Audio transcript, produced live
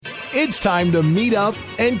It's time to meet up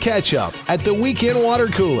and catch up at the Weekend Water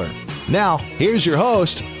Cooler. Now, here's your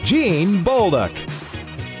host, Gene Bolduc.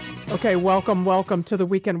 Okay, welcome to the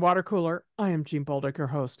Weekend Water Cooler. I am Gene Bolduc, your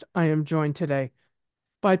host. I am joined today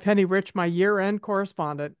by Penny Rich, my year-end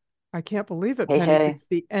correspondent. I can't believe it, Hey, Penny. hey. It's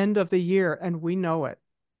the end of the year, and we know it.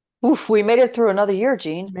 Oof, we made it through another year,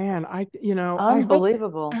 Gene. Man, I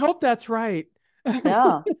Unbelievable. hope that's right.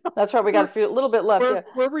 Yeah, that's right. We got We're a little bit left. we're Yeah.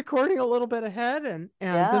 we're recording a little bit ahead, and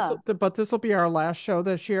Yeah. this will be our last show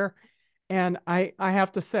this year. And I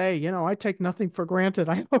have to say, I take nothing for granted.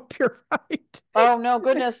 I hope you're right. Oh no,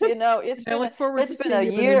 goodness. It's I been look forward to it's been a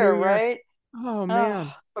seeing you in the new year, year. right? Oh Oh,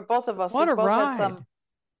 man, for both of us, what we've a both had ride. some.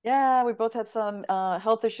 Yeah, we both had some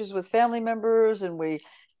health issues with family members, and we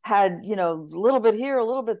had, a little bit here, a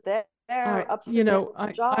little bit I, there, ups you and downs know,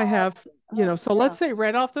 with I have, jobs. Oh, so let's yeah. say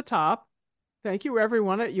right off the top, thank you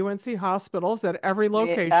everyone at UNC hospitals at every Yeah,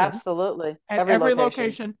 location. absolutely. At Every every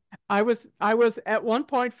location. location. I was at one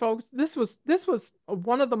point, folks, this was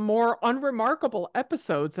one of the more unremarkable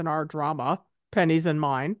episodes in our drama, Penny's and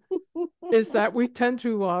mine, is that we tend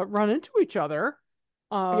to run into each other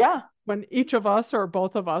uh, Yeah. when each of us or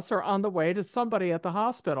both of us are on the way to somebody at the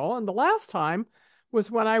hospital. And the last time was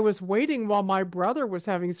when I was waiting while my brother was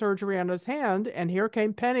having surgery on his hand, and here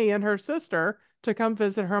came Penny and her sister to come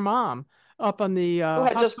visit her mom up on the Who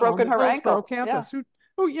had just hospital on broken the her Hillsborough ankle. Yeah. campus.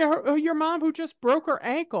 Your mom who just broke her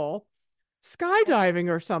ankle skydiving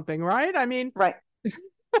or something, right? I mean, Right.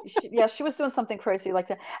 Yeah, she was doing something crazy like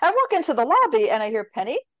that. I walk into the lobby and I hear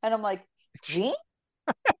Penny, and I'm like, Gene?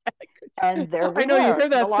 And there I we know you were hear in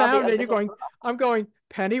the that lobby sound of and the you're going, Hillsborough. I'm going,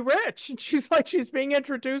 Penny Rich. And she's being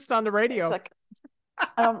introduced on the It's radio. like,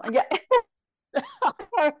 yeah,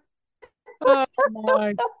 Oh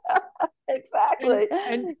my. And exactly.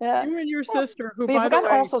 and Yeah. you and your sister, who, But you by the forgot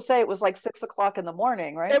to way, also say it was like 6 o'clock in the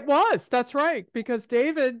morning, right? it was, that's right, because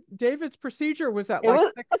David's procedure was at It like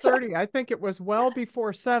was, that's right. 6:30. I think it was well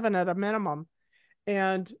before 7 at a minimum.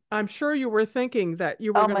 And I'm sure you were thinking that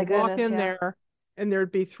you were Oh going to my walk goodness, in yeah. there and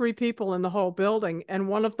there'd be three people in the whole building, and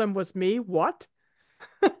one of them was me. What?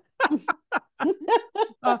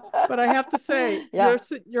 But I have to say, Yeah.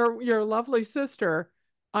 your lovely sister,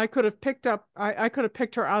 I could have picked her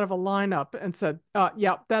out of a lineup and said,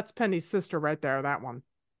 yeah, that's Penny's sister right there, that one.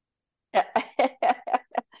 Yeah.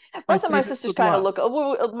 I Both of say my this sisters with kind of love.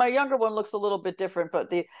 look. Well, my younger one looks a little bit different,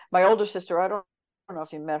 but my older sister, I don't know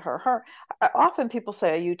if you met her. Often people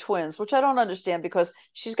say, "Are you twins?" Which I don't understand because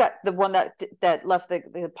she's got the one that left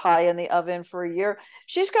the pie in the oven for a year.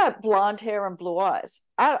 She's got blonde hair and blue eyes.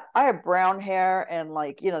 I have brown hair and,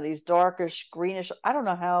 like, these darkish greenish. I don't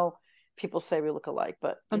know how people say we look alike,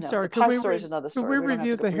 but I'm the sorry, pie story is another could story. we We don't have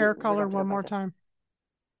review to the hair we don't color have to go one back more there. time?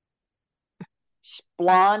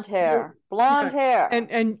 Blonde You hair, blonde Yeah. hair.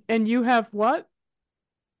 And you have what?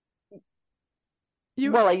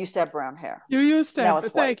 You Well, I used to have brown hair. you used to Now have,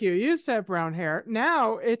 it's white. thank you. You used to have brown hair.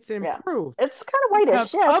 Now it's Yeah. improved. It's kind of You have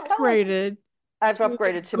whitish. Yeah, it's kind of like upgraded I've to the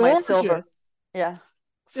upgraded to my silver. Yeah.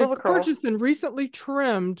 Silver curls. gorgeous and recently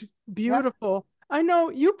trimmed, Yep. beautiful. I know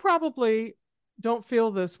you probably don't feel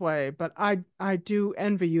this way, but I do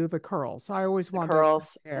envy you the curls. I always The wanted to have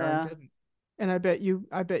curls. hair and Yeah. didn't. And I bet you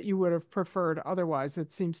would have preferred otherwise.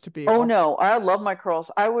 It seems to be Oh all no, I love my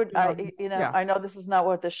curls. you love them. Yeah. I know this is not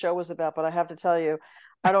what this show was about, but I have to tell you,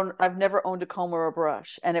 I've never owned a comb or a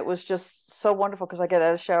brush. And it was just so wonderful because I get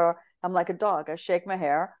out of the shower. I'm like a dog. I shake my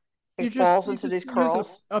hair. You It just falls you into just these use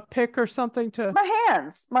curls. a pick or something to My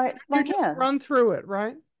hands, my you just run hands. through it,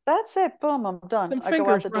 right? That's it. Boom, I'm done. Some I go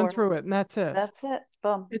out fingers the run door. through it, and that's it. That's it.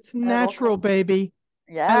 Boom. It's And it all natural, comes. baby.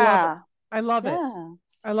 I love it. Yeah. I love it. Yeah.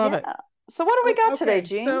 I love it. Yeah. So what do we got today, Okay,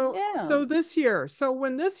 Gene? Yeah. so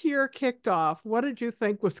when this year kicked off, what did you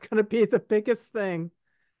think was going to be the biggest thing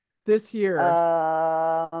this year?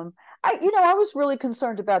 I was really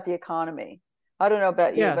concerned about the economy. I don't know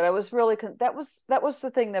about you, but I Yes, was really that was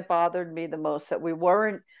the thing that bothered me the most, that we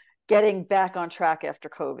weren't getting back on track after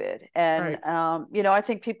COVID. right. And I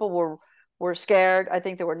think people were scared. I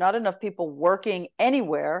think there were not enough people working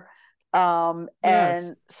anywhere. And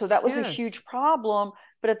Yes, so that was a yes. huge problem.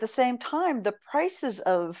 But at the same time, the prices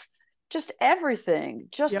of just everything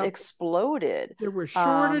just Yep. exploded. There were Um,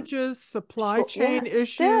 shortages, supply yeah, chain still,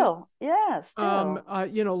 issues, yeah,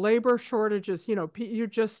 still. labor shortages. You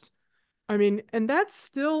just I mean, and that's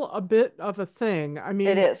still a bit of a thing. I It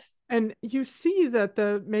mean, is. and you see that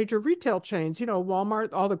the major retail chains,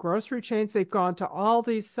 Walmart, all the grocery chains, they've gone to all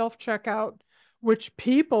these self-checkout, which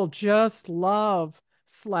people just love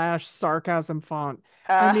slash sarcasm font.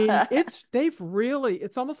 I mean, Uh,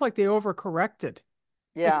 it's almost like they overcorrected. It's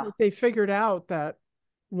yeah. like they figured out that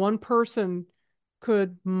one person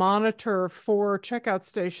could monitor 4 checkout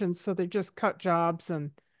stations, so they just cut jobs,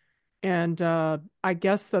 and I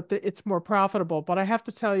guess that it's more profitable. But I have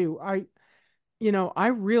to tell you, I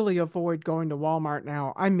really avoid going to Walmart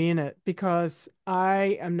now. I mean it, because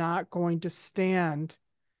I am not going to stand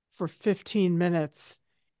for 15 minutes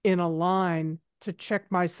in a line to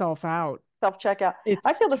check myself out. Self-checkout. I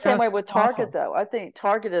It's feel the same way just with Target, awful. though. I think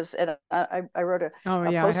Target is, and I wrote Oh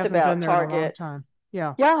a yeah, I post haven't been about there in a long Target. time.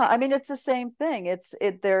 Yeah. Yeah, I mean it's the same thing.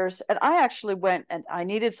 There's, and I actually went and I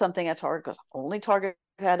needed something at Target because only Target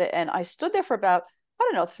had it, and I stood there for about, I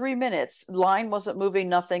don't know, 3 minutes. Line wasn't moving,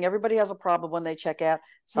 nothing. Everybody has a problem when they check out. Yeah.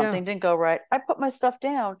 Something didn't go right. I put my stuff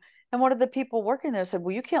down, and one of the people working there said,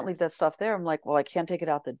 "Well, you can't leave that stuff there." I'm like, "Well, I can't take it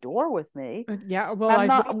out the door with me. Yeah, well, I'm I'd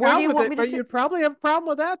not. walk What do out you with want it, me to but do? you'd probably have a problem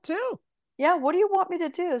with that too. Yeah, what do you want me to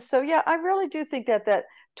do?" So yeah, I really do think that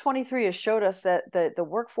 23 has showed us that the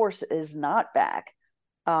workforce is not back.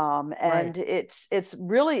 Right. And it's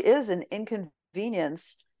really is an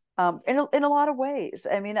inconvenience, in a lot of ways.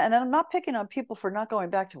 I mean, and I'm not picking on people for not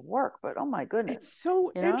going back to work, but oh my It's goodness,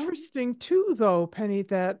 so you know? interesting too, though, Penny,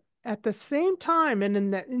 that at the same time and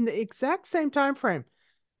in the exact same time frame,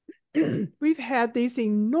 we've had these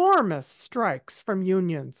enormous strikes from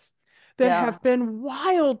unions that Yeah, have been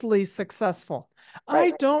wildly successful. I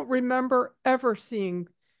right. don't remember ever seeing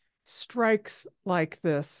strikes like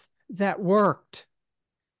this that worked.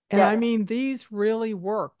 And I Yes. mean, these really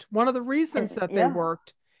worked. One of the reasons And that they yeah,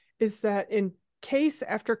 worked is that in case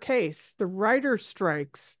after case, the writer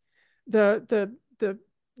strikes, the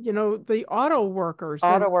the auto workers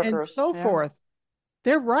auto and workers. so Yeah. forth,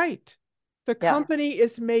 they're right. The Yeah. company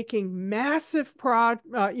is making massive profits,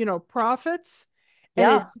 and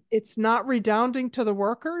Yeah. it's not redounding to the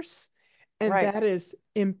workers, and Right. that is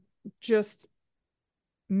just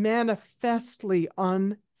manifestly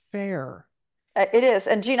unfair. It is.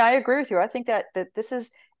 And Gene, I agree with you. I think that this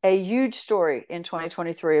is a huge story in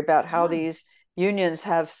 2023 about how Yeah. these unions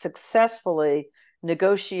have successfully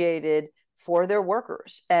negotiated for their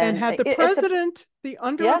workers. And And had the it's a, president,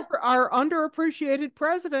 yeah. our underappreciated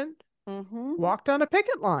president, Hmm. walked on a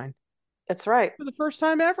picket line That's right. for the first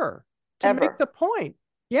time ever to make Ever. the point.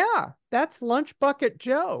 Yeah, that's Lunch Bucket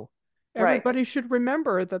Joe. Right. Everybody should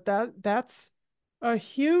remember that's a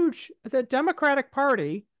huge. The Democratic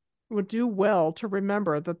Party would do well to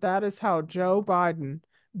remember that that is how Joe Biden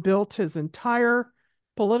built his entire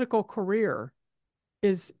political career,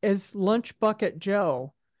 is as Lunch Bucket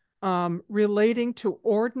Joe, relating to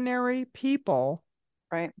ordinary people,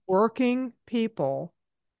 Right. working people,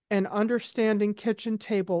 and understanding kitchen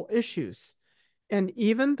table issues. And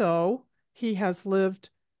even though he has lived,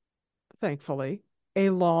 thankfully, a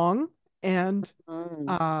long and Mm.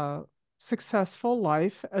 uh, successful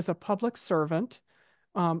life as a public servant,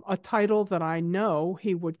 a title that I know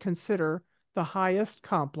he would consider the highest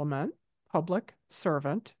compliment, public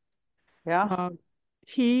servant. Yeah. Uh,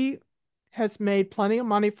 he has made plenty of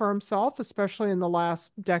money for himself, especially in the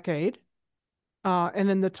last decade, and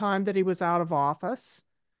in the time that he was out of office.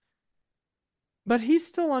 But he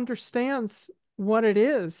still understands what it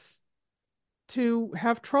is to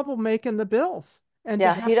have trouble making the bills and to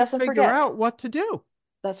Yeah. He have to doesn't figure forget. out what to do.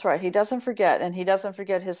 That's right. He doesn't forget, and he doesn't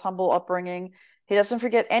forget his humble upbringing. He doesn't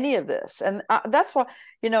forget any of this, and that's why,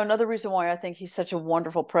 another reason why I think he's such a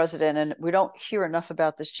wonderful president. And we don't hear enough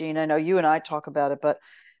about this, Gene. I know you and I talk about it, but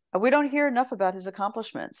we don't hear enough about his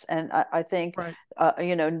accomplishments. And I think, Right.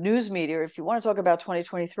 news media, if you want to talk about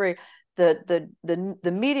 2023,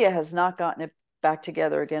 the media has not gotten it back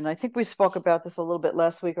together again. I think we spoke about this a little bit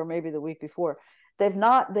last week or maybe the week before. They've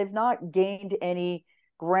not gained any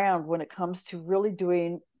ground when it comes to really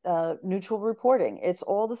doing neutral reporting. It's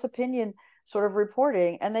all this opinion sort of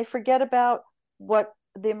reporting, and they forget about what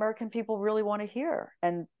the American people really want to hear.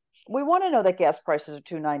 And we want to know that gas prices are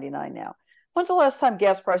 $2.99 now. When's the last time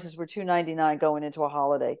gas prices were $2.99 going into a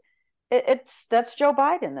holiday? That's Joe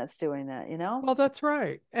Biden that's doing that, you know? Well, that's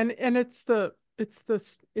right. And it's the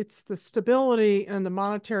stability and the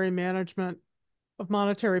monetary management of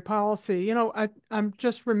monetary policy. I'm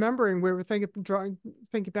just remembering we were thinking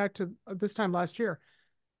back to this time last year.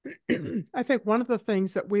 I think one of the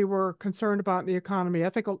things that we were concerned about in the economy, I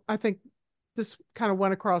think this kind of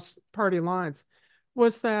went across party lines,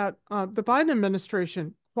 was that the Biden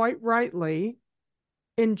administration quite rightly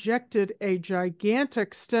injected a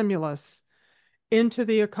gigantic stimulus into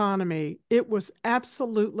the economy. It was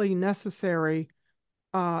absolutely necessary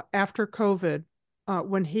after COVID.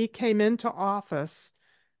 When he came into office,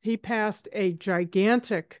 he passed a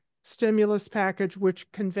gigantic stimulus package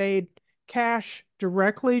which conveyed cash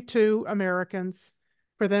directly to Americans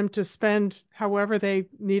for them to spend however they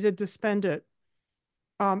needed to spend it.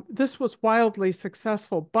 this was wildly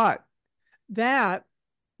successful, but that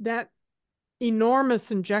that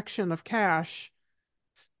enormous injection of cash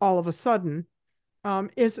all of a sudden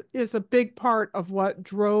is a big part of what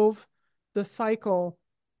drove the cycle,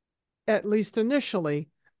 at least initially,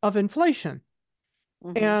 of inflation.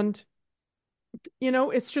 Hmm. And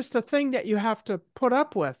it's just a thing that you have to put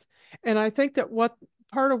up with. And I think that what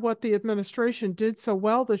part of what the administration did so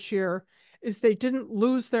well this year is they didn't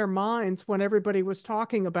lose their minds when everybody was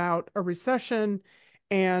talking about a recession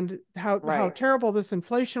and how Right. terrible this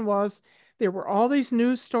inflation was. There were all these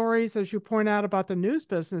news stories, as you point out, about the news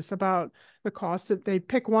business, about the cost that they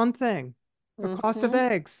pick one thing, the cost of Hmm.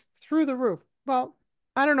 eggs through the roof. Well,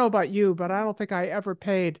 I don't know about you, but I don't think I ever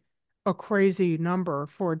paid a crazy number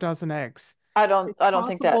for a dozen eggs. It's I don't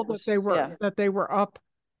think possible that that was, yeah, they were up,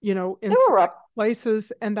 they in were select up.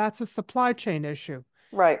 places, and that's a supply chain issue.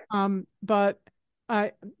 Right. But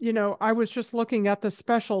I was just looking at the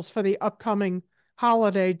specials for the upcoming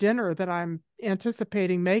holiday dinner that I'm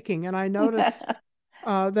anticipating making, and I noticed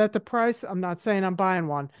that the price, I'm not saying I'm buying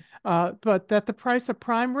one, but that the price of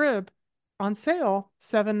prime rib on sale,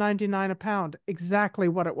 $7.99 a pound, exactly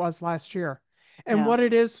what it was last year. And Yeah. what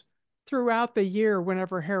it is throughout the year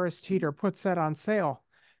whenever Harris Teeter puts that on sale.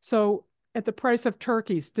 So at the price of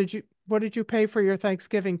turkeys, what did you pay for your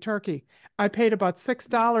Thanksgiving turkey? I paid about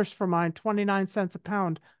 $6 for mine, 29 cents a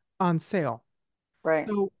pound on sale. Right.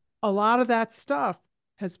 So a lot of that stuff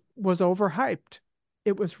was overhyped.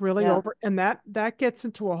 It was really Yeah. over, and that gets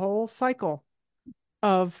into a whole cycle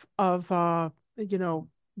of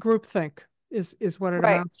groupthink is what it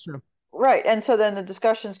Right. amounts to. Right. And so then the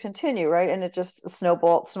discussions continue, right? And it just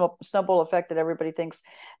snowball effect that everybody thinks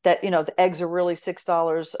that, the eggs are really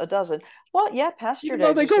 $6 a dozen. Well, yeah, Even pastured though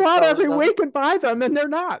eggs they are go six out dollars a every dozen. week and buy them, and they're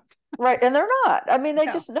not. Right. And they're not. I mean, they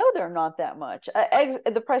Yeah, just know they're not that much. Eggs,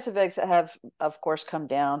 the price of eggs have, of course, come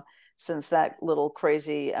down since that little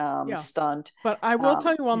crazy yeah. stunt. But I will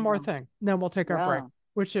tell you one You more know, thing, then we'll take our break, yeah,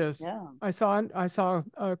 which is yeah, I saw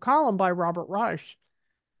a column by Robert Reich,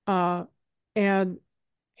 uh, and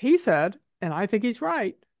he said, and I think he's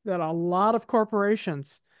right, that a lot of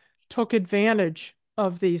corporations took advantage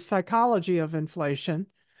of the psychology of inflation,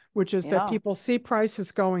 which is that yeah. people see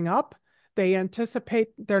prices going up. They anticipate,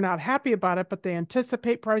 they're not happy about it, but they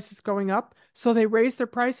anticipate prices going up. So they raise their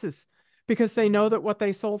prices because they know that what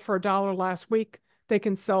they sold for a dollar last week, they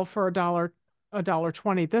can sell for a dollar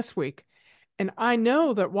 20 this week. And I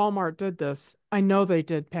know that Walmart did this. I know they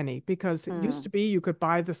did, Penny, because it used Hmm. to be you could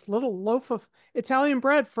buy this little loaf of Italian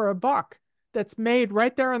bread for a buck that's made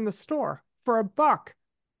right there in the store for a buck.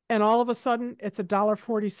 And all of a sudden it's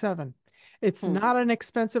 $1.47. It's Hmm. not an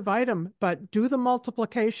expensive item, but do the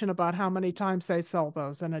multiplication about how many times they sell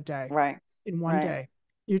those in a day, Right, in one right. day.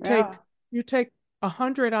 You take Yeah, you take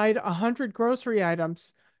 100 grocery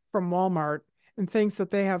items from Walmart and things that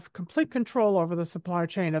they have complete control over the supply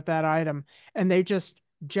chain of that item, and they just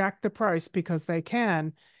jack the price because they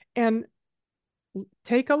can. And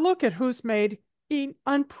take a look at who's made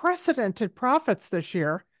unprecedented profits this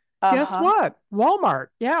year. Guess uh-huh. what? Walmart.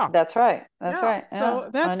 Yeah. That's right. That's Yeah. right. Yeah, So I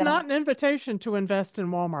that's know. not an invitation to invest in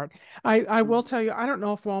Walmart. I will Mm. tell you, I don't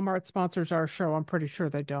know if Walmart sponsors our show. I'm pretty sure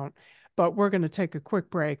they don't. But we're going to take a quick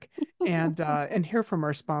break and hear from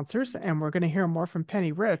our sponsors, and we're going to hear more from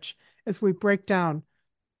Penny Rich as we break down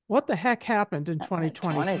what the heck happened in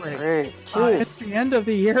 2023. 23. It's Jeez. the end of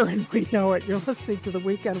the year, and we know it. You're listening to the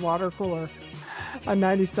Weekend Water Cooler on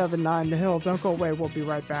 97.9 The Hill. Don't go away. We'll be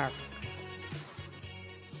right back.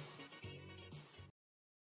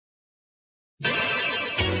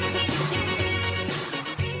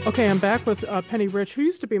 Okay, I'm back with Penny Rich, who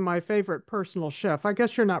used to be my favorite personal chef. I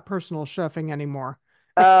guess you're not personal chefing anymore,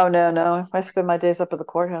 except Oh, no, no. I spend my days up at the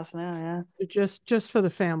courthouse now. Yeah. just for the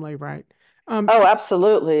family, right? Oh,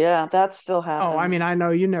 absolutely. Yeah, that still Oh, I mean, happens. I know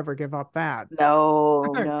you never give up that.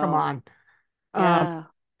 No, Come no. on. Um,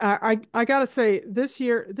 Yeah. I gotta say, this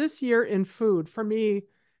year in food for me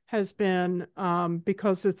has been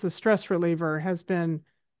because it's a stress reliever, has been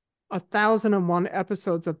 1,001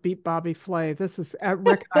 episodes of Beat Bobby Flay. This is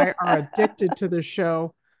Rick and I are addicted to this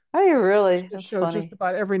show. Oh, you really? The That's show just funny.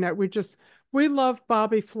 about every night. We love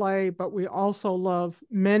Bobby Flay, but we also love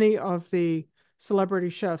many of the celebrity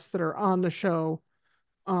chefs that are on the show.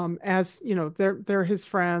 As you know, they're his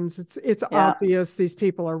friends. It's Yeah, obvious these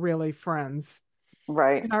people are really friends.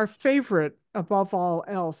 right. And our favorite above all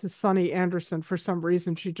else is Sunny Anderson. For some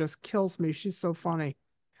reason, she just kills me. She's so funny.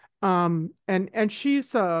 And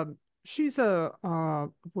she's a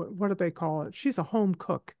what do they call it? She's a home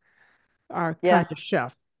cook, kind Yeah, of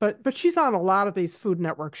chef. But she's on a lot of these Food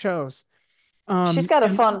Network shows. She's got a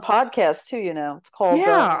And fun podcast too, you know. It's called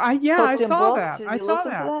I Cooked and saw Booked. that. Did I you saw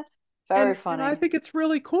listen to that. that? Very And I funny. think it's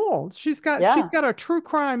really cool. She's Yeah. got a true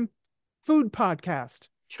crime food podcast.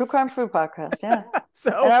 True Crime Food Podcast. Yeah. And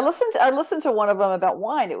So I listened to one of them about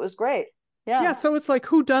wine. It was great. yeah, Yeah. so it's like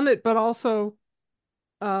who done it, but also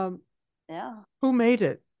um Yeah. who made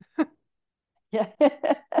it. Yeah.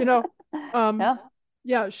 You know, um Yeah.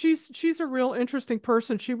 yeah, she's a real interesting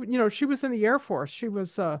person. She was in the Air Force. She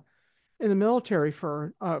was in the military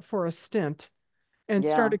for a stint and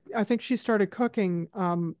Yeah. I think she started cooking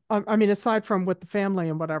I mean aside from with the family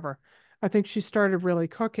and whatever. I think she started really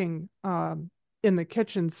cooking in the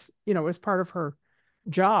kitchens, as part of her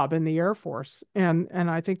job in the Air Force. And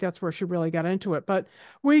I think that's where she really got into it. But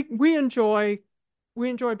we we enjoy we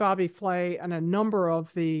enjoy Bobby Flay and a number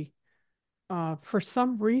of the for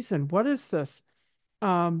some reason, what is this?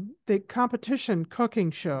 The competition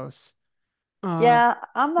cooking shows. Uh, Yeah,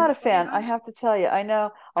 I'm you not know a what fan. I I mean? have to tell you, I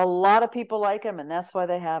know a lot of people like them, and that's why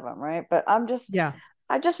they have them, right? But Yeah,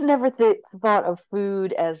 I just never thought of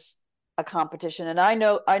food as a competition. And I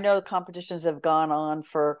know competitions have gone on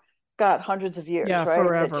for, God, hundreds of years, yeah, right? The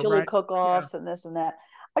forever, chili right? Yeah, cook-offs and this and that.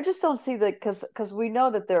 I just don't see that because we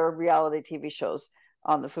know that there are reality TV shows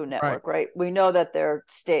on the Food right, Network, right? We know that they're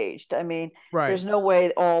staged. I mean, right. there's no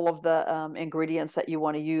way all of the ingredients that you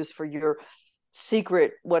want to use for your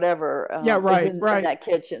secret whatever Yeah, is right, in right. that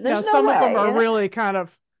kitchen. Yeah, There's no some of them way, are you know? really kind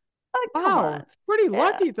of, Like, come wow, on. it's pretty Yeah.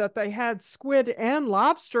 lucky that they had squid and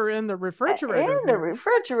lobster in the In refrigerator the there.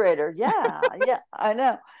 refrigerator. Yeah. Yeah, I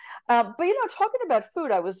know. But talking about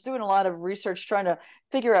food, I was doing a lot of research trying to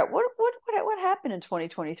figure out what happened in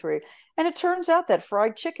 2023. And it turns out that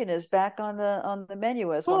fried chicken is back on the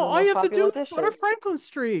menu as Well, one of the all you most have to do popular is go to dishes. Franklin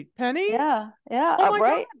Street, Penny. Yeah. Yeah. Oh my God,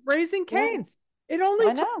 Right. Raising Yeah. Cane's. It only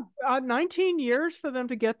I took know. 19 years for them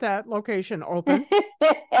to get that location open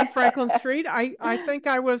on Franklin Street. I think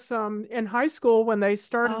I was in high school when they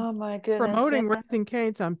started Oh my goodness. Yeah. promoting Raising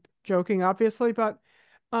Cane's. I'm joking, obviously, but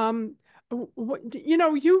um,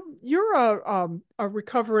 you're a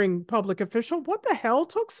recovering public official. What the hell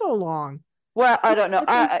took so long? Well, I don't know. They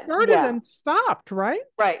I started yeah. and stopped, right?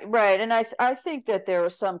 Right, right. And I think that there are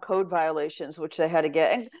some code violations which they had to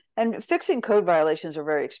get, and fixing code violations are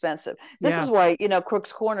very expensive. This is Yeah, why,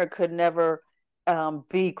 Crook's Corner could never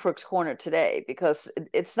be Crook's Corner today, because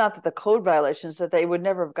it's not that the code violations, that they would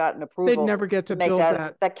never have gotten they'd approval never get to to make build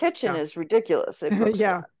that. that kitchen Yeah, is ridiculous at Crook's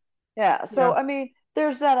yeah, Corner. Yeah. So yeah, I mean,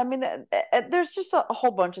 there's that. I mean, there's just a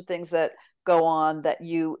whole bunch of things that go on that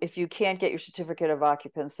if you can't get your certificate of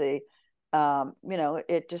occupancy,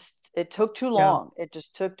 it took too yeah. long. It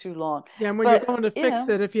just took too long. Yeah, and when you're But going to fix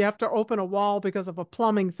it, if you have to open a wall because of a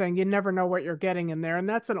plumbing thing, you never know what you're getting in there. And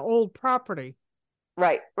that's an old property.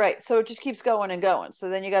 right, right. So it just keeps going and going. So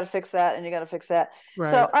then you got to fix that, and you got to fix that.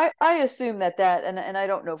 So Right. I assume that and I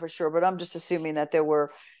don't know for sure, but I'm just assuming that there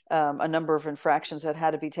were a number of infractions that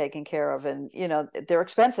had to be taken care of, and they're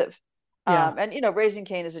expensive. Yeah. And Raising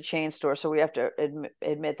Cane is a chain store, so we have to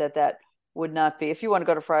admit that would not be. If you want to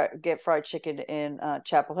go to get fried chicken in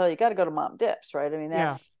Chapel Hill, you got to go to Mom Dips, right? I mean,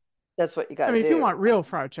 Yeah. that's what you got I to mean, if you do. want real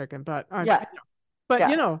fried chicken, but Yeah, but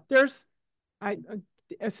yeah. there's I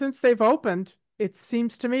since they've opened, it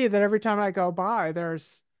seems to me that every time I go by,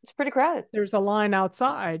 It's pretty crowded. there's a line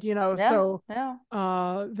outside, Yeah, so yeah.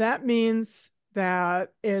 that means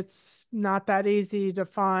that it's not that easy to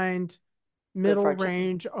find Good middle fried chicken.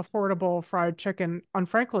 range affordable fried chicken on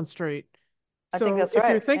Franklin Street. I think So that's if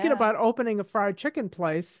you're right. thinking Yeah, about opening a fried chicken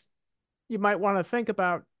place, you might want to think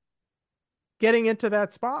about getting into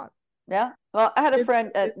that spot. yeah. Well, I had a Kids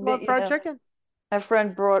friend kids love fried chicken. a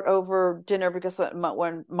friend brought over dinner because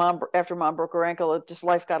when mom after mom broke her ankle, it just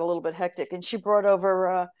life got a little bit hectic, and she brought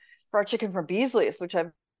over fried chicken from Beasley's, which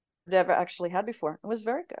I've never actually had before. It was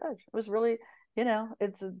very good. It was really,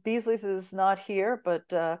 it's Beasley's is not here, but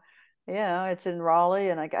it's in Raleigh,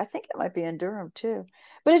 and I think it might be in Durham too.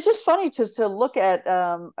 But it's just funny to look at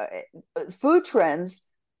food trends.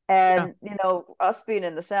 Yeah, And us being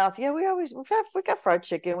in the South, yeah, we got fried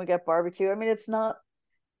chicken, we got barbecue. I mean, it's not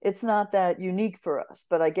that unique for us.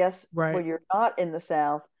 But I guess right. when you're not in the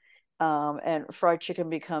South, and fried chicken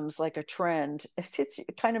becomes like a trend,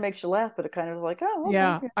 it kind of makes you laugh, but it kind of like, oh,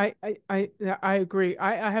 Yeah, okay, I agree.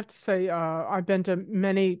 I have to say, I've been to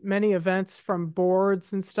many events from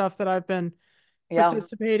boards and stuff that I've been yeah,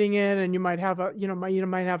 participating in, and you might have you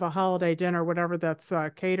might have a holiday dinner, whatever that's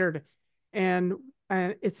catered, and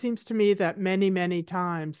it seems to me that many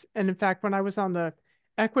times, and in fact, when I was on the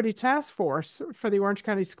equity task force for the Orange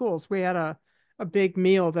County schools, we had a big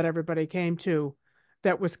meal that everybody came to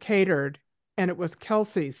that was catered, and it was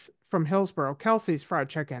Kelsey's from Hillsborough, Kelsey's fried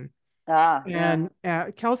chicken. Yeah.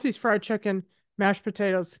 And Kelsey's fried chicken, mashed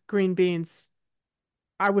potatoes, green beans.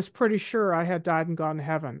 I was pretty sure I had died and gone to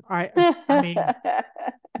heaven. I mean,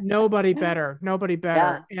 nobody better.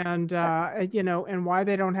 Yeah. And and why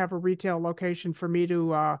they don't have a retail location for me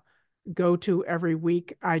to go to every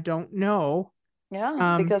week, I don't know.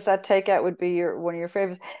 Yeah, Um, because that takeout would be your one of your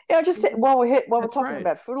favorites. Just while we're that's talking right.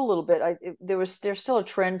 about food a little bit, there's still a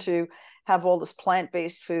trend to have all this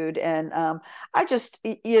plant-based food, and I just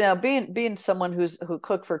being someone who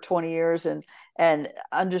cooked for 20 years and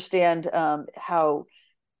understand how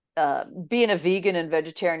being a vegan and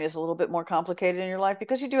vegetarian is a little bit more complicated in your life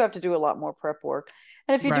because you do have to do a lot more prep work.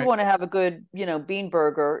 And if you do Right. want to have a good, bean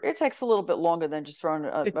burger, it takes a little bit longer than just throwing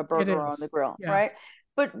a It burger on the is. grill, Yeah. right?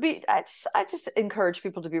 But I just encourage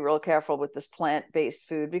people to be real careful with this plant-based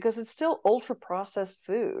food because it's still ultra processed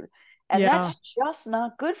food. And Yeah. that's just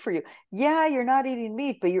not good for you. Yeah, you're not eating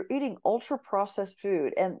meat, but you're eating ultra processed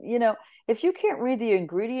food. And if you can't read the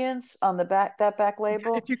ingredients on that back Yeah.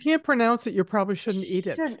 label, If you can't pronounce it, you probably you shouldn't eat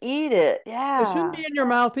it. shouldn't eat it. It shouldn't Yeah. be in your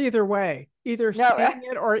mouth either way, either No, right?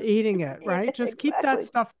 seeing it or eating it, Yeah, right? Just keep that exactly.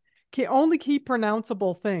 stuff, only keep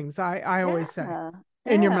pronounceable things, I always say, Yeah.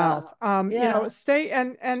 in your Yeah. mouth. Yeah. Stay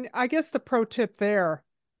and I guess the pro tip there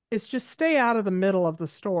is just stay out of the middle of the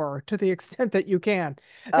store to the extent that you can.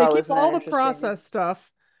 They Oh, keep isn't that all the interesting? processed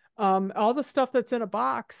stuff, all the stuff that's in a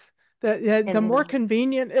box, that the In more the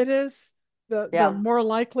convenient it is, the Yeah, more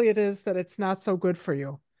likely it is that it's not so good for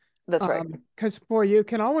you. that's right. Because boy, you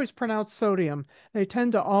can always pronounce sodium. They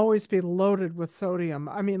tend to always be loaded with sodium.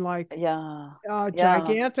 I mean, like Yeah. Yeah.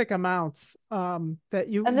 gigantic amounts that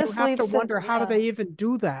you And you this have to leads to wonder how do they even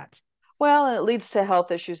do that? well, and it leads to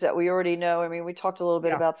health issues that we already know. I mean, we talked a little bit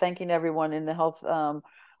Yeah, about thanking everyone in the health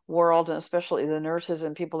world, and especially the nurses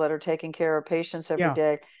and people that are taking care of patients every yeah,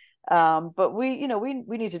 day. But we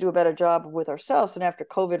need to do a better job with ourselves. And after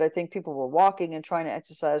COVID, I think people were walking and trying to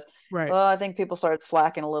exercise. right. Well, I think people started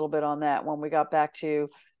slacking a little bit on that when we got back to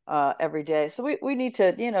every day. So we need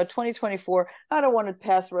to, 2024. I don't want to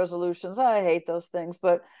pass resolutions. I hate those things,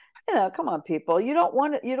 but come on, people. You don't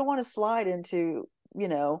want to slide into, you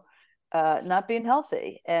know, not being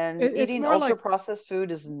healthy, and It's eating more ultra like processed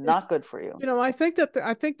food is it's not good for you. I think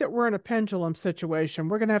that we're in a pendulum situation.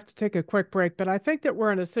 We're going to have to take a quick break, but I think that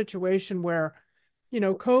we're in a situation where,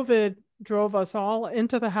 COVID drove us all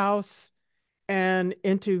into the house and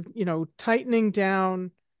into, tightening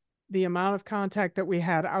down the amount of contact that we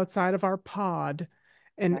had outside of our pod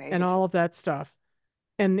and Right. all of that stuff.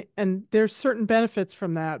 And there's certain benefits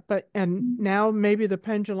from that, but and now maybe the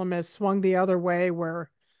pendulum has swung the other way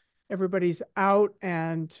where everybody's out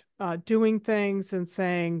and doing things and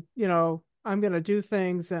saying, I'm going to do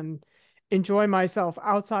things and enjoy myself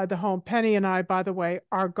outside the home. Penny and I, by the way,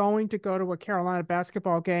 are going to go to a Carolina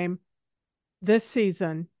basketball game this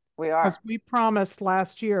season We because are. we promised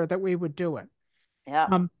last year that we would do it. Yeah.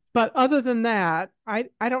 But other than that, I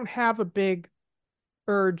don't have a big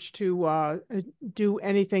urge to do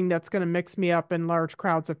anything that's going to mix me up in large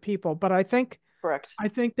crowds of people. But Correct. I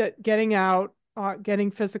think that getting out,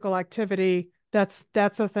 getting physical activity, that's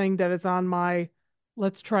a thing that is on my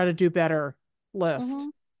let's try to do better list. Hmm.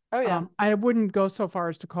 Oh yeah. I wouldn't go so far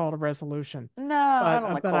as to call it a resolution, No, I but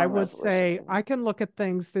don't like I calling would resolutions. say I can look at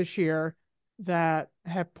things this year that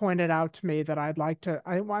have pointed out to me that I'd like to.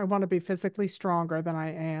 I want to be physically stronger than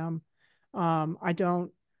I am. I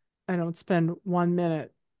don't spend 1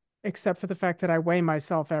 minute, except for the fact that I weigh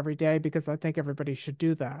myself every day because I think everybody should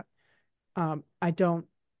do that. Um, I don't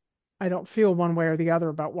I don't feel one way or the other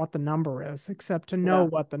about what the number is, except to know Yeah.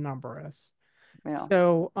 what the number is. Yeah.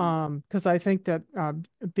 So, Yeah. because I think that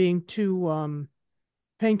being too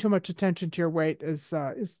paying too much attention to your weight is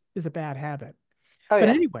a bad habit. Oh But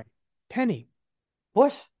yeah. anyway, Penny,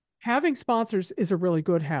 What? having sponsors is a really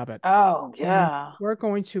good habit, Oh and yeah. we're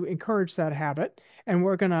going to encourage that habit, and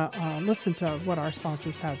we're going to listen to what our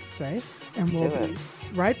sponsors have to say, and Let's we'll do it.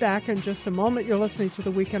 be right back in just a moment. You're listening to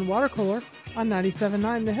the Weekend Water Cooler on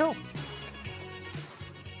 97.9 The Hill.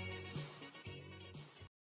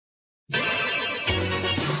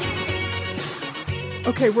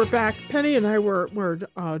 Okay, we're back. Penny and I were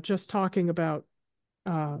just talking about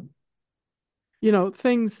uh,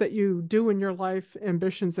 things that you do in your life,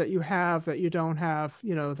 ambitions that you have that you don't have,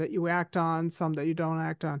 that you act on, some that you don't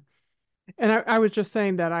act on. And I was just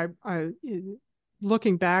saying that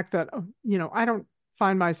looking back that I don't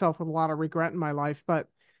find myself with a lot of regret in my life, but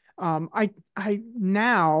I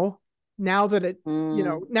now that it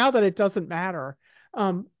Mm, now that it doesn't matter,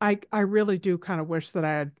 I really do kind of wish that I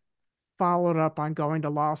had followed up on going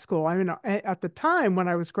to law school. I mean, at the time when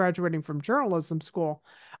I was graduating from journalism school,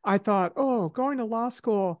 I thought, oh, going to law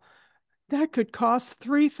school, that could cost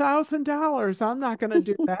 $3,000. I'm not going to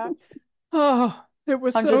do that. Oh, it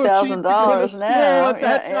was hundred so thousand cheap to go to dollars school now. at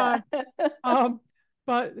that Yeah, time. yeah.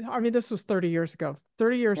 But I mean, this was 30 years ago,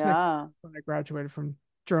 30 years next Yeah. when I graduated from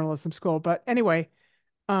journalism school. But anyway,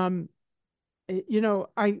 um,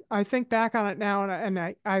 I think back on it now, and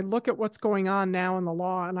I look at what's going on now in the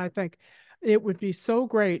law, and I think it would be so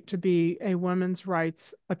great to be a women's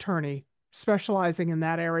rights attorney specializing in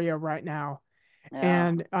that area right now.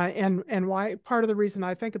 Yeah. And why part of the reason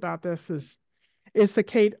I think about this is the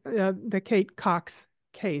Kate Cox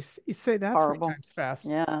case. You say that three Horrible. times fast.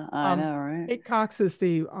 Yeah, I Um, know, right? Kate Cox is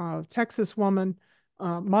the Texas woman,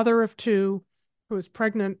 mother of two, who was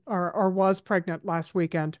pregnant or was pregnant last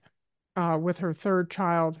weekend with her third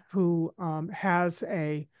child, who has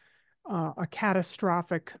a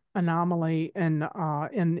catastrophic anomaly in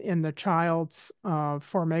the child's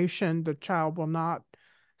formation. The child will not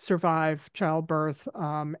survive childbirth,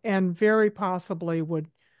 and very possibly would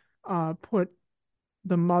put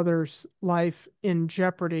the mother's life in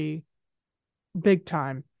jeopardy big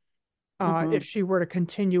time if Hmm. she were to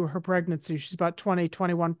continue her pregnancy. She's about 20,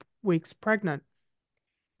 21 weeks pregnant.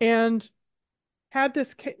 And had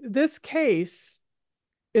this case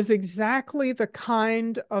is exactly the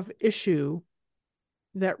kind of issue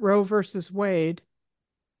that Roe versus Wade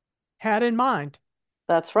had in mind,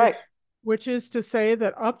 That's right. which is to say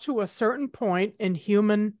that up to a certain point in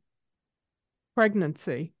human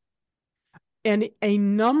pregnancy, and a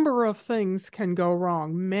number of things can go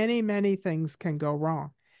wrong, many, many things can go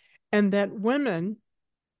wrong, and that women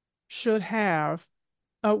should have,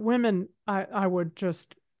 I would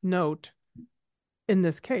just note in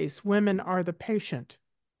this case, women are the patient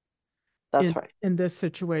That's right. in this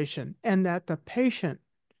situation, and that the patient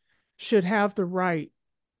should have the right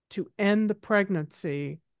to end the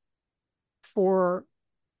pregnancy for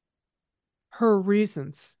her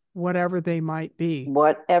reasons, whatever they might be.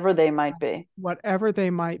 Whatever they might be. Whatever they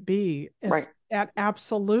might be, Right. it's at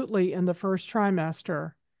absolutely in the first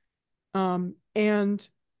trimester. And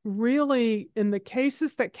really, in the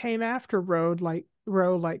cases that came after Roe,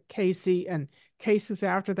 like Casey, and cases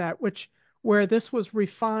after that, where this was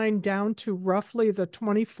refined down to roughly the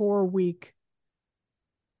 24-week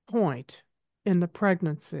point in the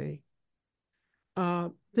pregnancy.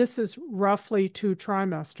 This is roughly 2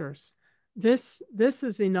 trimesters. This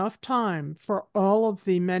is enough time for all of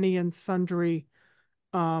the many and sundry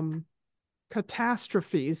um,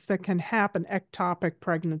 catastrophes that can happen, ectopic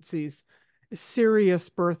pregnancies, serious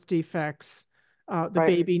birth defects, the Right.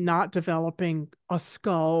 baby not developing a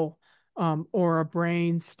skull or a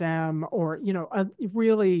brain stem, or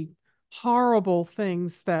really horrible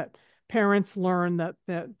things that parents learn that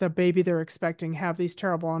the baby they're expecting have these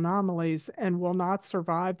terrible anomalies and will not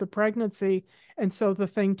survive the pregnancy. And so the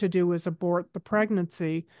thing to do is abort the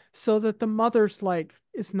pregnancy so that the mother's life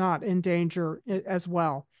is not in danger as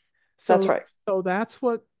well. That's So right. so that's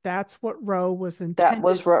what Roe was That intended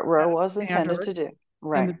was to what set Roe a was intended standard. to do.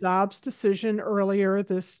 And the Right. Dobbs decision earlier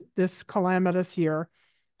this calamitous year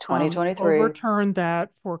 2023. overturned that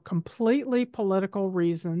for completely political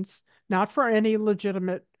reasons, not for any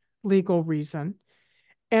legitimate legal reason.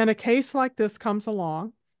 And a case like this comes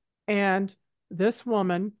along, and this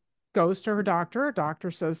woman goes to her doctor. Her doctor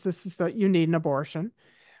says this is that you need an abortion.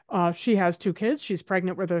 She has 2 kids. She's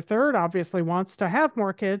pregnant with her third, obviously wants to have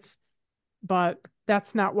more kids, but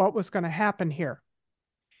that's not what was going to happen here.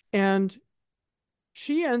 And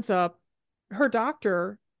she ends up, her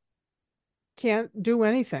doctor can't do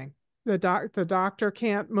anything. The doctor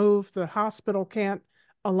can't move, the hospital can't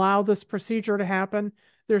allow this procedure to happen.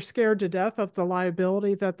 They're scared to death of the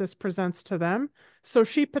liability that this presents to them. So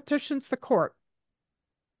she petitions the court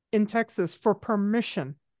in Texas for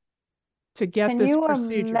permission to get Can this you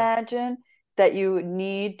procedure. imagine that you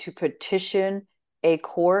need to petition a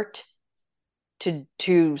court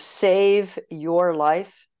to save your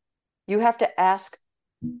life? You have to ask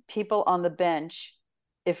people on the bench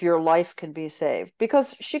if your life can be saved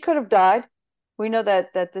because she could have died. We know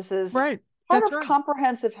that this is Right. part That's of right.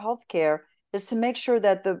 comprehensive health care is to make sure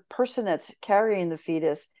that the person that's carrying the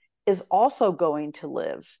fetus is also going to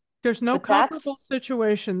live. There's no But comparable that's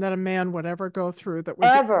situation that a man would ever go through that would be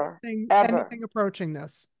ever, ever anything approaching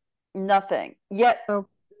this. nothing. Yet So,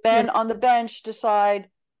 men on the bench decide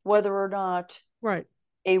whether or not right.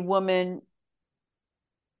 a woman's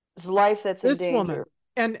life that's in This woman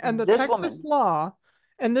danger. and the This Texas woman, law,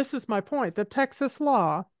 and this is my point, the Texas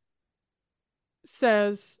law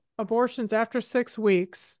says abortions after 6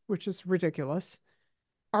 weeks, which is ridiculous,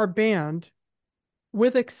 are banned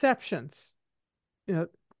with exceptions, you know,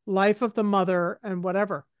 life of the mother and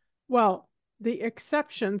whatever. Well, the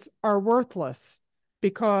exceptions are worthless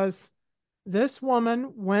because This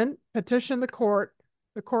woman went, petitioned the court.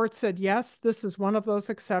 The court said, yes, this is one of those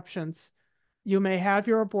exceptions. You may have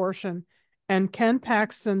your abortion. And Ken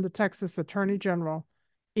Paxton, the Texas Attorney General,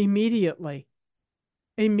 immediately,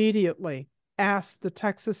 immediately asked the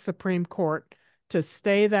Texas Supreme Court to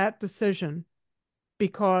stay that decision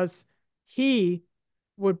because he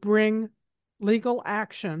would bring legal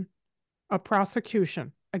action, a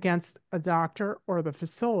prosecution against a doctor or the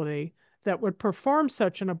facility that would perform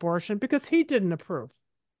such an abortion because he didn't approve.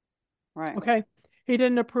 Right. Okay. He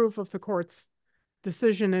didn't approve of the court's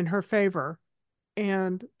decision in her favor.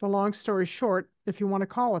 And the long story short, if you want to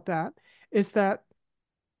call it that, is that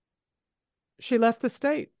she left the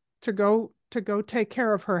state to go take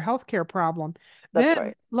care of her health care problem. That's Then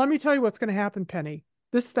right. let me tell you what's going to happen, Penny.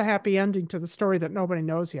 This is the happy ending to the story that nobody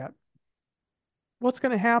knows yet. What's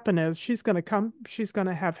going to happen is she's going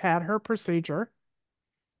to have had her procedure.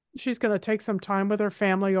 She's going to take some time with her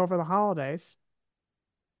family over the holidays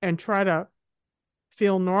and try to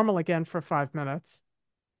feel normal again for 5 minutes.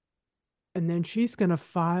 And then she's going to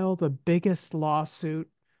file the biggest lawsuit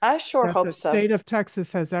I sure that the hope so. state of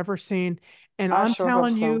Texas has ever seen. And I I'm sure hope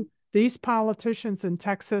telling so. you, these politicians in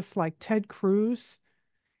Texas, like Ted Cruz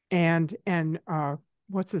and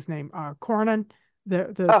what's his name, Cornyn,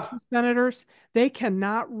 the Oh, two senators, they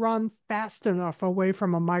cannot run fast enough away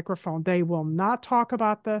from a microphone. They will not talk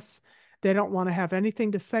about this. They don't want to have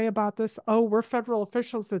anything to say about this. Oh, we're federal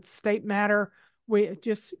officials. It's state matter. We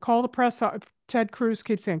just call the press. Ted Cruz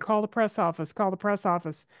keeps saying, call the press office, call the press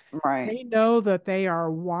office. right. They know that they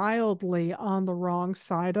are wildly on the wrong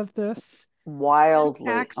side of this. Wildly on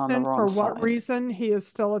the Paxton, wrong for what side. reason he is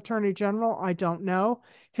still Attorney General, I don't know.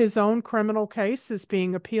 His own criminal case is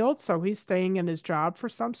being appealed, so he's staying in his job for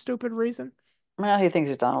some stupid reason. Well, he thinks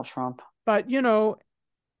he's Donald Trump. But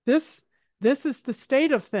this this is the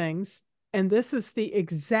state of things, and this is the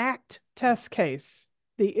exact test case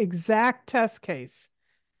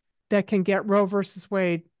that can get Roe versus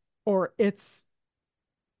Wade or its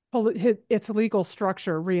legal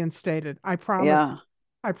structure reinstated. Yeah.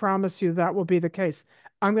 I promise you that will be the case.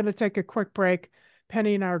 I'm going to take a quick break.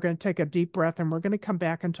 Penny and I are going to take a deep breath and we're going to come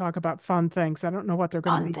back and talk about fun things. I don't know what they're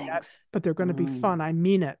going to Fun be yet, things. but they're going to be fun. I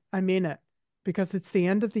mean it. I mean it. Because it's the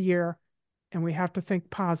end of the year and we have to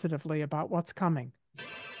think positively about what's coming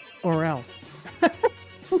or else.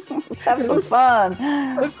 Let's have some fun.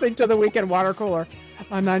 Listening to the Weekend Water Cooler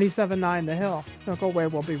on 97.9 The Hill. Don't go away.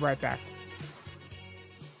 We'll be right back.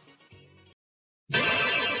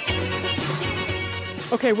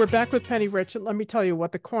 Okay, we're back with Penny Rich. And let me tell you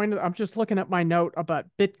what I'm just looking at my note about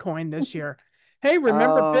Bitcoin this year. Hey,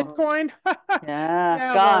 remember Bitcoin?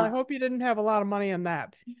 Yeah, well, I hope you didn't have a lot of money in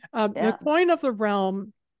that. The coin of the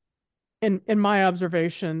realm, in my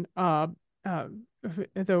observation, the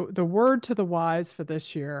word to the wise for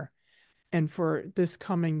this year and for this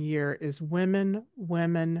coming year is women,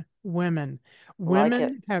 women, women.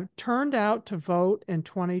 Women have turned out to vote in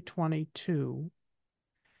 2022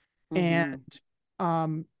 and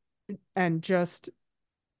just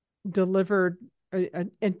delivered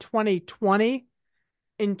in 2020,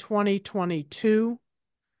 in 2022,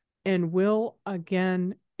 and will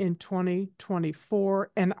again in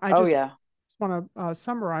 2024. And I just want to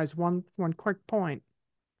summarize one quick point.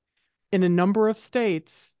 In a number of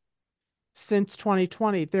states since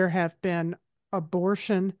 2020, there have been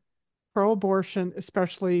pro-abortion,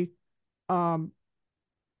 especially last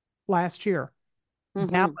year,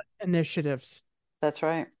 ballot initiatives. That's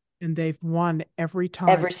right. And they've won every time.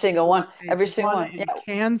 Every single one. Every single one. In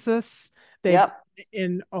Kansas. They've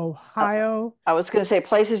in Ohio. I was going to say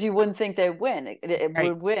places you wouldn't think they'd win. It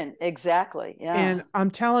would win. Exactly. Yeah. And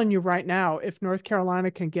I'm telling you right now, if North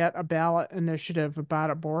Carolina can get a ballot initiative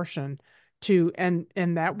about abortion and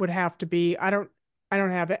that would have to be, I don't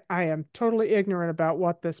have it. I am totally ignorant about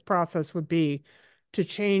what this process would be to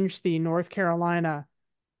change the North Carolina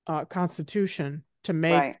Constitution to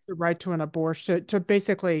make the right to an abortion, to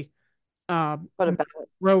basically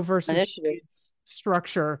Roe versus Wade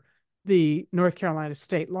structure the North Carolina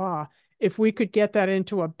state law. If we could get that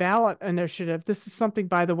into a ballot initiative, this is something,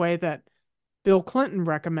 by the way, that Bill Clinton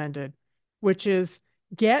recommended, which is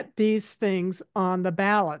get these things on the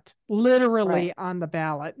ballot, literally on the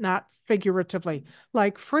ballot, not figuratively,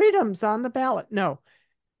 like freedoms on the ballot. No,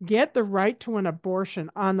 get the right to an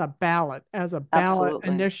abortion on the ballot as a ballot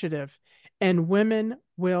initiative, and women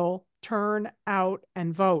will turn out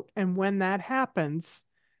and vote. And when that happens,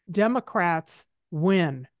 Democrats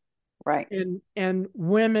win. Right. And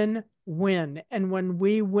women win. And when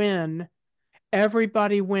we win,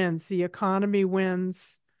 everybody wins. The economy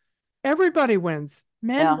wins. Everybody wins.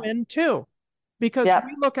 Men win too, because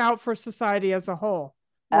we look out for society as a whole.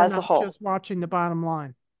 We're as a not whole. just watching the bottom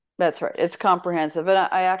line. That's right. It's comprehensive. And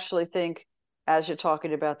I actually think, as you're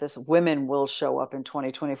talking about this, women will show up in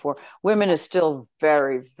 2024. Women is still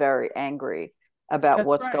very, very angry about That's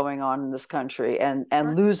what's right. going on in this country, Right.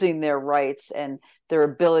 and losing their rights and their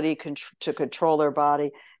ability to control their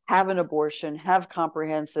body, have an abortion, have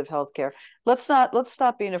comprehensive health care. Let's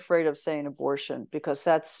stop being afraid of saying abortion, because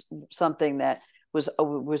that's something that was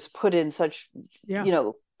put in such,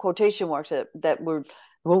 Yeah. quotation marks that were,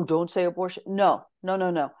 oh, don't say abortion. No, no,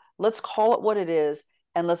 no, no. Let's call it what it is,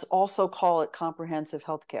 and let's also call it comprehensive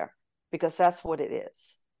health care, because that's what it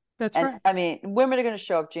is. That's And right. I mean, women are going to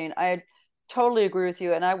show up, Gene. I totally agree with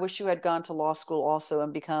you, and I wish you had gone to law school also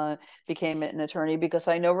and became an attorney, because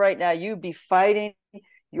I know right now you'd be fighting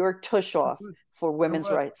your tush I off would. for I women's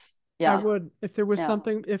would. rights. I Yeah, would. yeah, If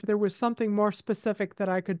there was something more specific that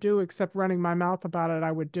I could do except running my mouth about it,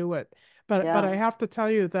 I would do it. But yeah. I have to tell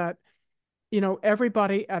you that,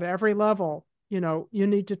 everybody at every level, you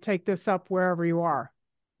need to take this up wherever you are.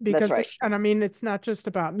 That's Because right. and I mean, it's not just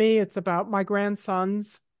about me, it's about my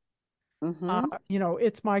grandsons. Mm-hmm.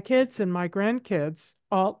 It's my kids and my grandkids,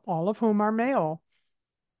 all of whom are male.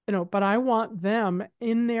 But I want them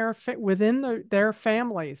in within their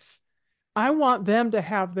families. I want them to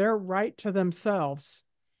have their right to themselves,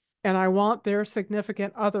 and I want their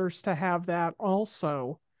significant others to have that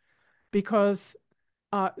also, because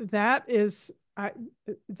that is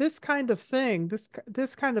this kind of thing,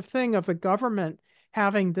 this kind of thing of the government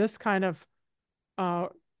having this kind of uh,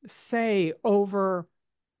 say over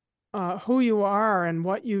who you are and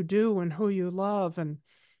what you do and who you love and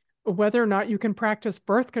whether or not you can practice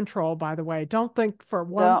birth control, by the way. Don't think for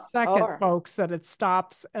one Don't, second, or folks, that it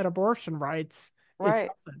stops at abortion rights. It right.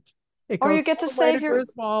 doesn't. It Or you goes get all to the way to save your,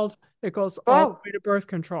 Griswold. It goes all the oh, way to birth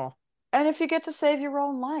control. and if you get to save your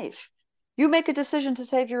own life, you make a decision to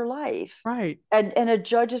save your life, Right. and a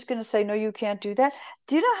judge is going to say, no, you can't do that.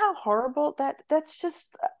 Do you know how horrible that's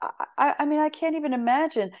just, I mean, I can't even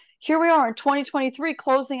imagine. Here we are in 2023,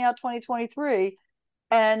 closing out 2023,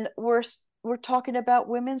 and we're talking about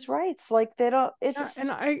women's rights like they don't, Yeah, it's and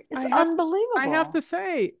it's unbelievable. I have to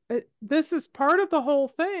say, this is part of the whole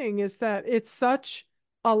thing is that it's such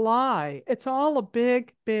a lie. It's all a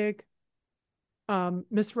big, big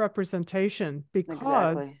misrepresentation Exactly.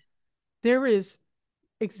 because there is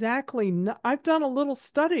exactly no, I've done a little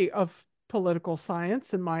study of political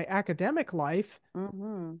science in my academic life.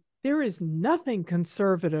 Mm-hmm. There is nothing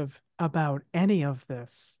conservative about any of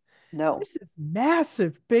this. No. This is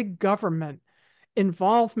massive big government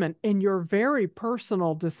involvement in your very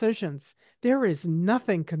personal decisions. There is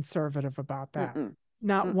nothing conservative about that. Mm-mm.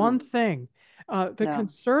 Not Mm-mm. one thing. The No.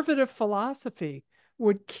 conservative philosophy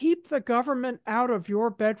would keep the government out of your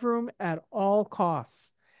bedroom at all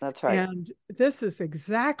costs. That's right. And this is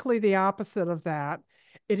exactly the opposite of that.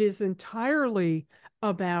 It is entirely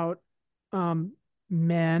about um,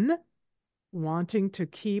 men wanting to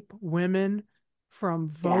keep women from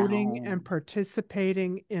voting and Down.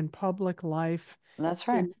 participating in public life That's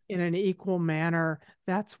right. in an equal manner.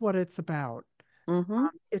 That's what it's about. Mm-hmm.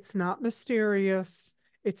 It's not mysterious.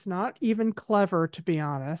 It's not even clever, to be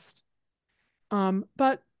honest.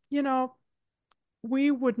 But, you know,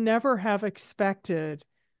 we would never have expected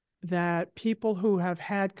that people who have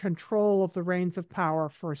had control of the reins of power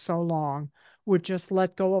for so long would just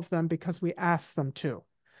let go of them because we asked them to.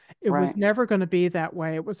 It was Right. never going to be that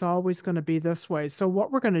way. It was always going to be this way. So,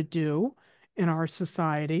 what we're going to do in our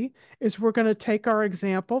society is we're going to take our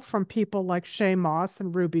example from people like Shay Moss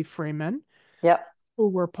and Ruby Freeman, Yep. who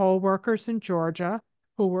were poll workers in Georgia,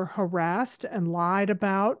 who were harassed and lied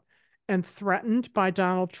about and threatened by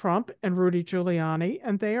Donald Trump and Rudy Giuliani.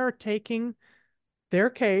 And they are taking their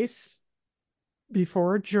case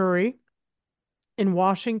before a jury in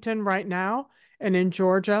Washington right now and in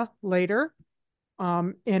Georgia later,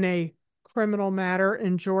 in a criminal matter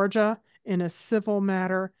in Georgia, in a civil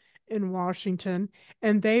matter in Washington,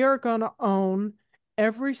 and they are going to own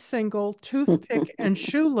every single toothpick and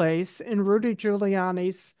shoelace in Rudy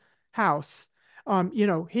Giuliani's house.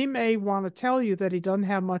 He may want to tell you that he doesn't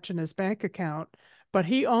have much in his bank account, but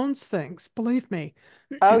he owns things. Believe me,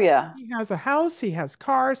 Oh yeah. he has a house, he has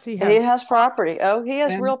cars, he He has, has property. Oh, he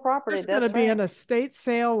has and real property. there's going to That's be right. an estate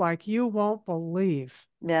sale like you won't believe.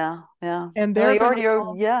 Yeah. Yeah. And No, they're he going to already,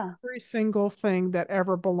 own yeah. every single thing that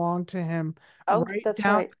ever belonged to him, Oh, right that's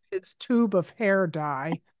down right. to his tube of hair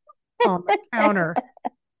dye on the counter,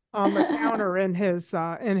 in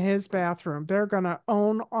his bathroom. They're going to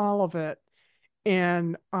own all of it.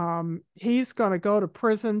 And he's going to go to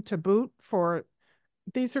prison to boot for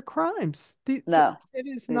these are crimes. No, It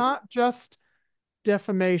is he's not just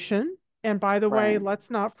defamation. And by the way, right. let's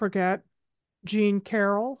not forget Jean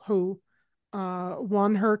Carroll, who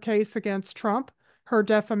won her case against Trump, her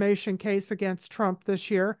defamation case against Trump this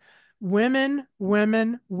year. Women,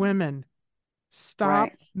 women, women. Stop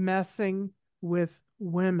Right. messing with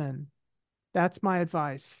women. That's my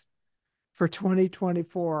advice for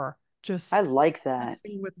 2024. Just I stop like that.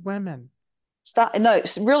 messing with women. Stop. No,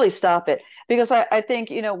 really stop it. Because I think,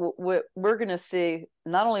 we're going to see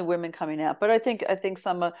not only women coming out, but I think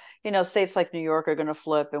some, states like New York are going to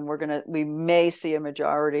flip, and we may see a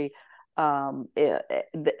majority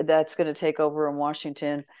that's going to take over in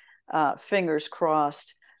Washington. Fingers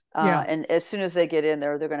crossed. Yeah, And as soon as they get in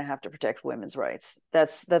there, they're going to have to protect women's rights.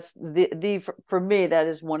 That's for me, that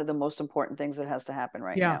is one of the most important things that has to happen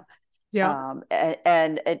right yeah, now.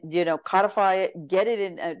 yeah. Codify it, get it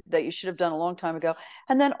in, that you should have done a long time ago.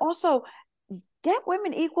 And then also get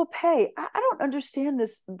women equal pay. I don't understand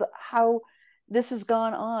how this has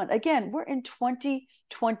gone on. Again, we're in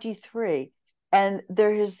 2023, and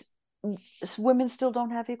women still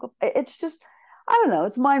don't have equal. It's just, I don't know.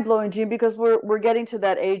 It's mind blowing, Gene, because we're getting to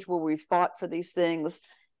that age where we fought for these things,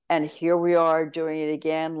 and here we are doing it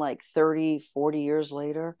again, like 30, 40 years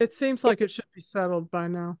later. It seems like it should be settled by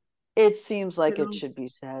now. It seems You like it know, should be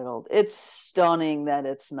settled. It's stunning that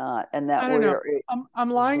it's not, and that I don't know. we're I'm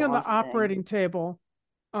lying on the exhausting. operating table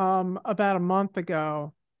about a month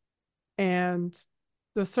ago, and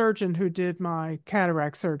the surgeon who did my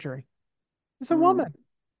cataract surgery is a Mm. woman.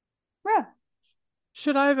 Yeah,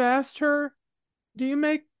 Should I have asked her, do you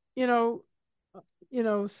make, you know, you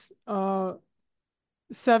know,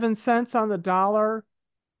 7 cents on the dollar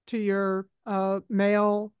to your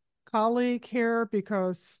male colleague here?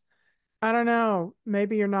 Because I don't know,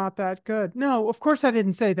 maybe you're not that good. No, of course I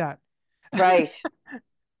didn't say that. right,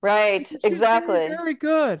 right, Because she's very, exactly. very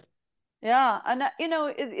good. Yeah, and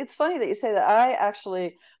it's funny that you say that. I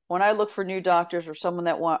actually, when I look for new doctors or someone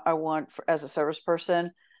that I want as a service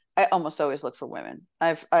person, I almost always look for women.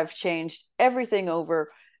 I've changed everything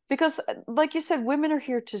over because, like you said, women are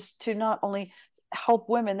here to not only help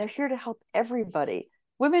women; they're here to help everybody.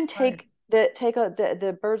 Women Right. take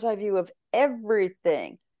the bird's eye view of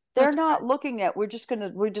everything. They're That's not right. looking at we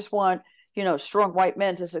just want strong white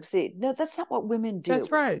men to succeed. No, that's not what women do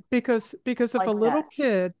That's right. Because like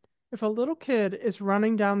that. if a little kid is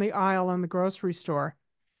running down the aisle in the grocery store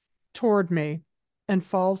toward me and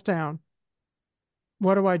falls down,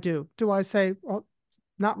 what do I do? Do I say, "Well,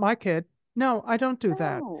 not my kid"? No, I don't do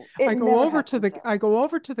that. No, it never happens that I way. go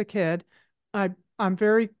over to the kid. I'm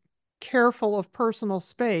very careful of personal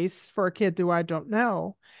space for a kid who I don't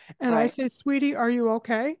know. And I Right, say, "Sweetie, are you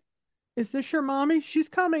okay? Is this your mommy? She's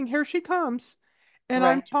coming. Here she comes." And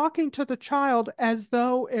I'm right, talking to the child as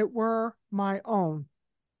though it were my own,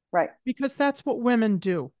 right. because that's what women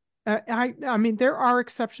do. I mean, there are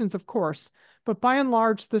exceptions, of course, but by and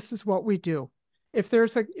large, this is what we do. If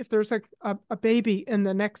there's a baby in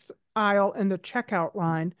the next aisle in the checkout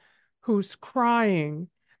line who's crying,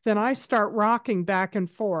 then I start rocking back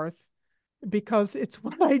and forth because it's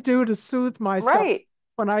what I do to soothe myself Right.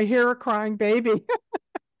 when I hear a crying baby.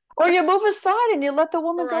 Or you move aside and you let the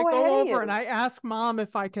woman Or I go ahead go of over and you. I ask mom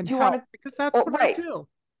if I can You want help to, because that's oh, what I right. do.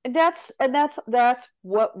 That's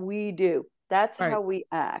what we do. That's Right, how we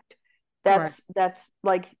act. right. That's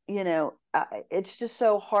like, it's just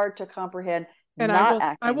so hard to comprehend And not I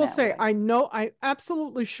acting will that say, way. I know, I'm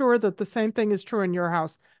absolutely sure that the same thing is true in your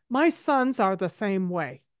house. My sons are the same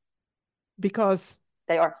way because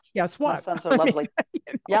They are. guess My what? sons are I mean, lovely.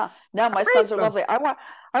 Yeah, no, I my sons raised are them. lovely.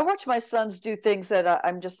 I watch my sons do things that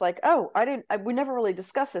I'm just like, oh, we never really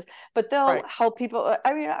discussed this, but they'll Right, help people.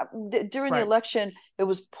 I mean, during the right, election, it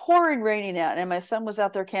was pouring raining out, and my son was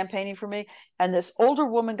out there campaigning for me, and this older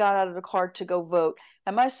woman got out of the car to go vote,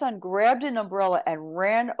 and my son grabbed an umbrella and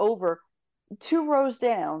ran over 2 rows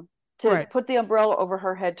down to right, put the umbrella over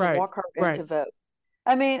her head to right, walk her in right. to vote.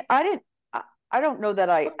 I mean, I didn't. I don't know that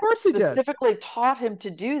I Of course he did. specifically taught him to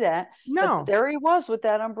do that, but No, there he was with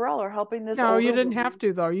that umbrella helping this no, you older didn't have woman.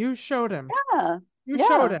 to though. You showed him. Yeah, You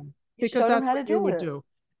showed yeah. him You because showed him that's how what to you do would it. do.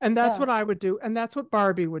 And that's Yeah. what I would do. And that's what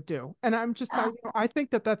Barbie would do. And I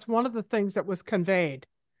think that that's one of the things that was conveyed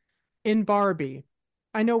in Barbie.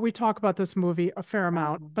 I know we talk about this movie a fair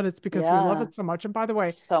amount, but it's because we love Yeah. it so much. And by the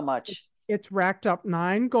way, So much. it's racked up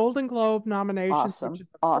 9 Golden Globe nominations, which Awesome. is a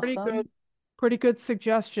Awesome. pretty good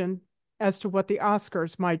suggestion as to what the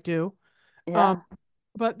Oscars might do. Um, Yeah.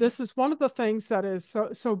 but this is one of the things that is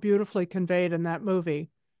so beautifully conveyed in that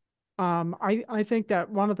movie. I think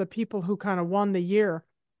that one of the people who kind of won the year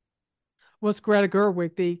was Greta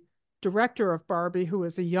Gerwig, the director of Barbie, who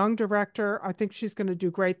is a young director. I think she's going to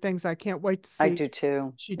do great things. I can't wait to I see do too.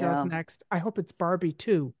 what she does Yeah. next. I hope it's Barbie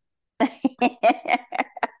too.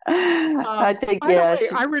 I think, By the yeah. way,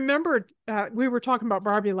 I remembered we were talking about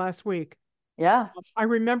Barbie last week. Yeah. I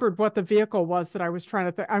remembered what the vehicle was that I was trying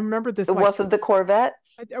to think. I remembered this. It wasn't the Corvette?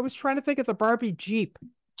 I was trying to think of the Barbie Jeep.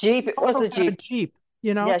 Jeep. It was Also a had Jeep. Jeep,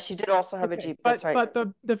 you know? Yeah, she did also have a Okay. Jeep. That's right.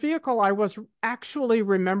 But the vehicle I was actually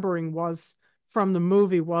remembering was from the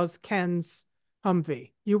movie was Ken's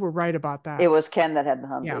Humvee. You were right about that. It was Ken that had the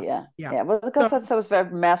Yeah. Humvee. Yeah. Yeah. Yeah. Well, because that was very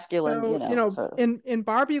masculine, sort of. in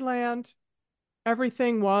Barbie Land,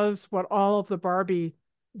 everything was what all of the Barbie,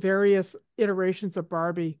 various iterations of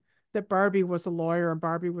Barbie, that Barbie was a lawyer and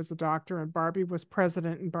Barbie was a doctor and Barbie was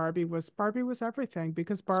president and Barbie was everything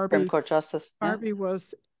because Supreme Court Justice. Yeah. Barbie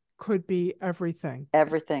could be everything.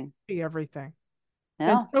 Everything. Be everything.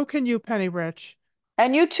 Yeah. And so can you, Penny Rich.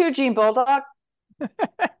 And you too, Gene Bulldog.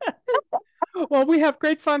 Well, we have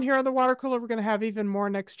great fun here on the water cooler. We're going to have even more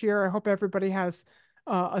next year. I hope everybody has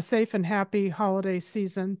a safe and happy holiday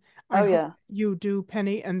season. I hope you do,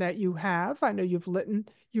 Penny, and that you have. I know you've lit.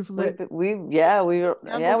 We got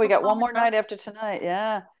one more night after tonight.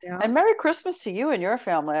 Yeah. And Merry Christmas to you and your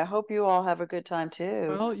family. I hope you all have a good time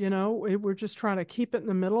too. Well, we're just trying to keep it in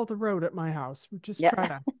the middle of the road at my house. We're just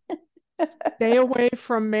trying to stay away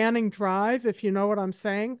from Manning Drive, if you know what I'm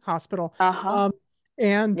saying, hospital.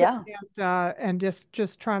 And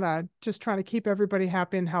just trying to keep everybody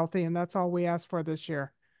happy and healthy, and that's all we ask for this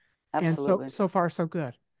year. Absolutely. And so far so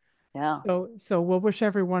good. Yeah. So we'll wish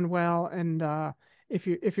everyone well, and if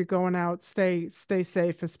you're going out, stay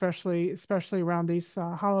safe, especially around these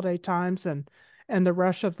holiday times and the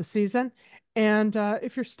rush of the season. And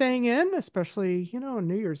if you're staying in, especially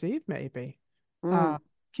New Year's Eve maybe,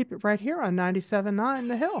 keep it right here on 97.9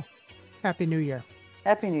 The Hill. Happy New Year.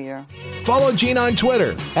 Happy New Year. Follow Gene on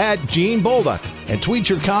Twitter @Gene Bolduc and tweet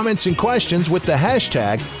your comments and questions with the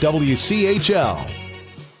hashtag WCHL.